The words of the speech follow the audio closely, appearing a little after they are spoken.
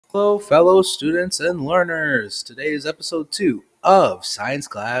Hello, fellow students and learners. Today is episode 2 of Science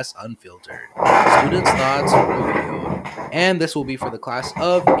Class Unfiltered. Students' thoughts revealed. And this will be for the class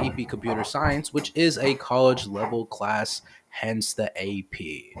of AP Computer Science, which is a college level class, hence the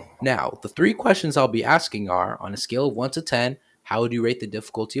AP. Now, the 3 questions I'll be asking are on a scale of 1 to 10, how would you rate the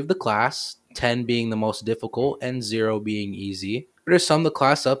difficulty of the class? 10 being the most difficult and 0 being easy. To sum the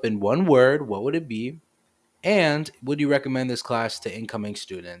class up in one word, what would it be? And would you recommend this class to incoming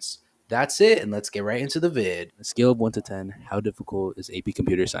students? That's it, and let's get right into the vid. On a scale of 1 to 10, how difficult is AP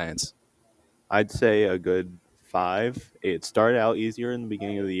Computer Science? I'd say a good 5. It started out easier in the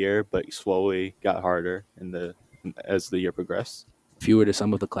beginning of the year, but slowly got harder as the year progressed. If you were to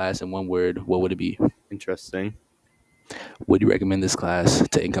sum up the class in one word, what would it be? Interesting. Would you recommend this class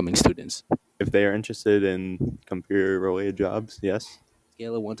to incoming students? If they are interested in computer-related jobs, yes.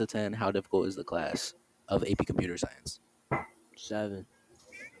 Scale of 1 to 10, how difficult is the class of AP Computer Science? 7.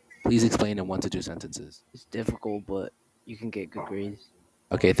 Please explain in 1 to 2 sentences. It's difficult, but you can get good grades.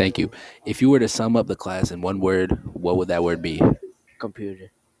 Okay, thank you. If you were to sum up the class in one word, what would that word be?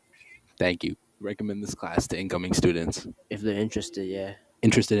 Computer. Thank you. Recommend this class to incoming students. If they're interested, yeah.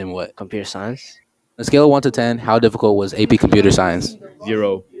 Interested in what? Computer science. On a scale of 1 to 10, how difficult was AP Computer Science?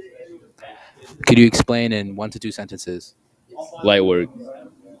 0. Could you explain in 1 to 2 sentences? Light work.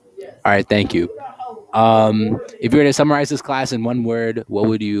 All right, thank you. If you were to summarize this class in one word, what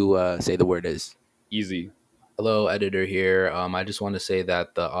would you say the word is? Easy. Hello, editor here. I just want to say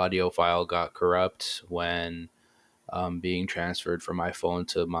that the audio file got corrupt when being transferred from my phone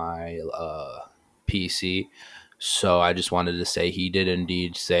to my PC. So I just wanted to say he did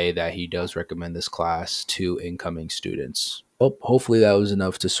indeed say that he does recommend this class to incoming students. Well, hopefully that was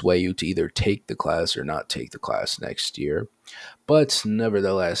enough to sway you to either take the class or not take the class next year. But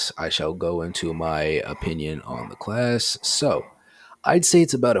nevertheless, I shall go into my opinion on the class. So, I'd say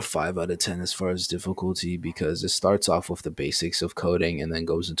it's about a 5 out of 10 as far as difficulty because it starts off with the basics of coding and then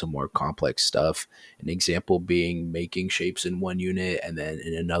goes into more complex stuff. An example being making shapes in one unit and then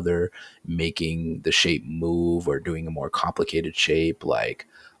in another making the shape move or doing a more complicated shape. Like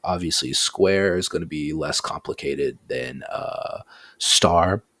obviously square is going to be less complicated than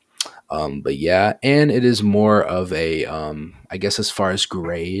star. But yeah, and it is more of a, I guess as far as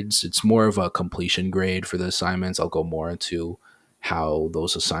grades, it's more of a completion grade for the assignments. I'll go more into how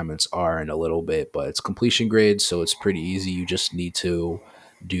those assignments are in a little bit, but it's completion grades, so it's pretty easy. You just need to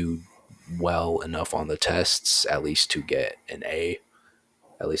do well enough on the tests, at least to get an A.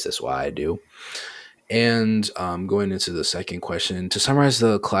 At least that's why I do. And going into the second question, to summarize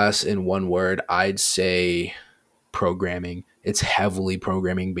the class in one word, I'd say programming. It's heavily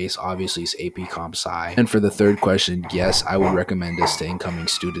programming based. Obviously, it's AP Comp Sci. And for the third question, yes, I would recommend this to incoming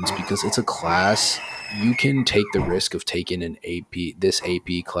students because it's a class you can take the risk of taking this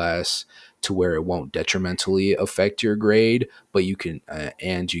AP class to where it won't detrimentally affect your grade, but you can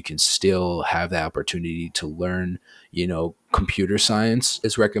and you can still have the opportunity to learn, computer science.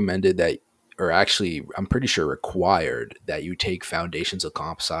 It's recommended that, or actually I'm pretty sure required that you take foundations of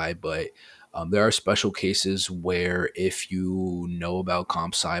comp sci, but there are special cases where if you know about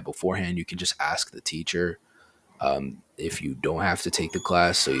comp sci beforehand, you can just ask the teacher if you don't have to take the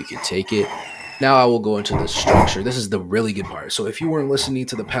class, so you can take it. Now I will go into the structure. This is the really good part. So if you weren't listening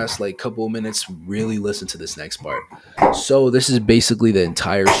to the past couple of minutes, really listen to this next part. So this is basically the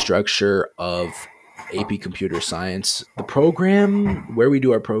entire structure of AP Computer Science. The program where we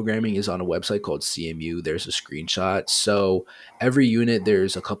do our programming is on a website called CMU. There's a screenshot. So every unit,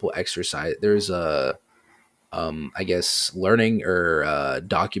 there's a couple exercise. There's a I guess learning or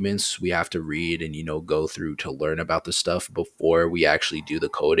documents we have to read and go through to learn about the stuff before we actually do the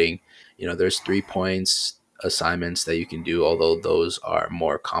coding. There's 3 points assignments that you can do, although those are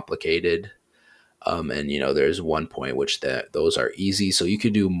more complicated. And there's 1 point which those are easy, so you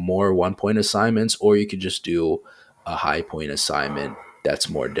could do more 1 point assignments, or you could just do a high point assignment that's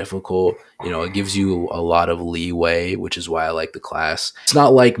more difficult. It gives you a lot of leeway, which is why I like the class. It's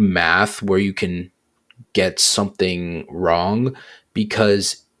not like math where you can get something wrong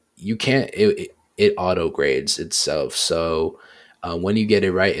because you can't it auto grades itself. So when you get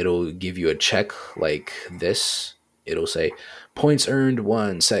it right, it'll give you a check like this. It'll say points earned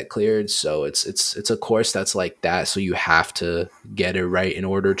 1, set cleared. So it's a course that's like that, so you have to get it right in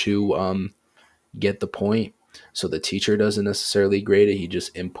order to get the point. So the teacher doesn't necessarily grade it, he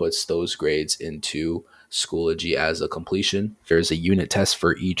just inputs those grades into Schoology as a completion. There's a unit test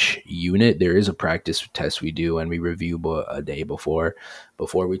for each unit. There is a practice test we do, and we review a day before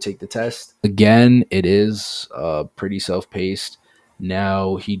we take the test. Again, it is pretty self-paced.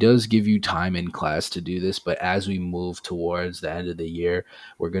 Now, he does give you time in class to do this, but as we move towards the end of the year,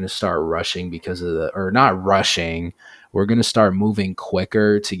 we're going to start rushing because of the, or not rushing, we're going to start moving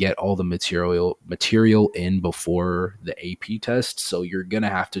quicker to get all the material in before the AP test. So you're going to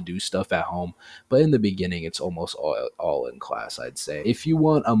have to do stuff at home, but in the beginning, it's almost all in class, I'd say. If you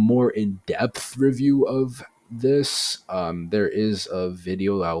want a more in-depth review of this, there is a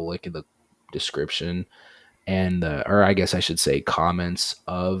video I'll link in the description, and or I guess I should say comments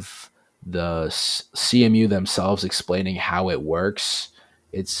of the CMU themselves explaining how it works.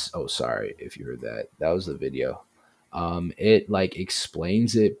 It's, oh, sorry if you heard that. That was the video. It like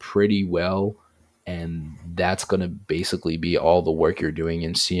explains it pretty well, and that's gonna basically be all the work you're doing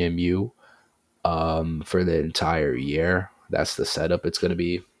in CMU for the entire year. That's the setup it's going to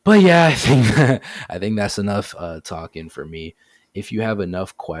be. But yeah, I think I think that's enough talking for me. If you have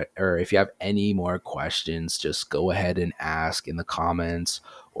enough or if you have any more questions, just go ahead and ask in the comments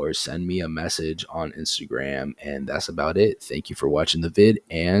or send me a message on Instagram, and that's about it. Thank you for watching the vid,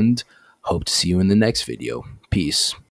 and hope to see you in the next video. Peace.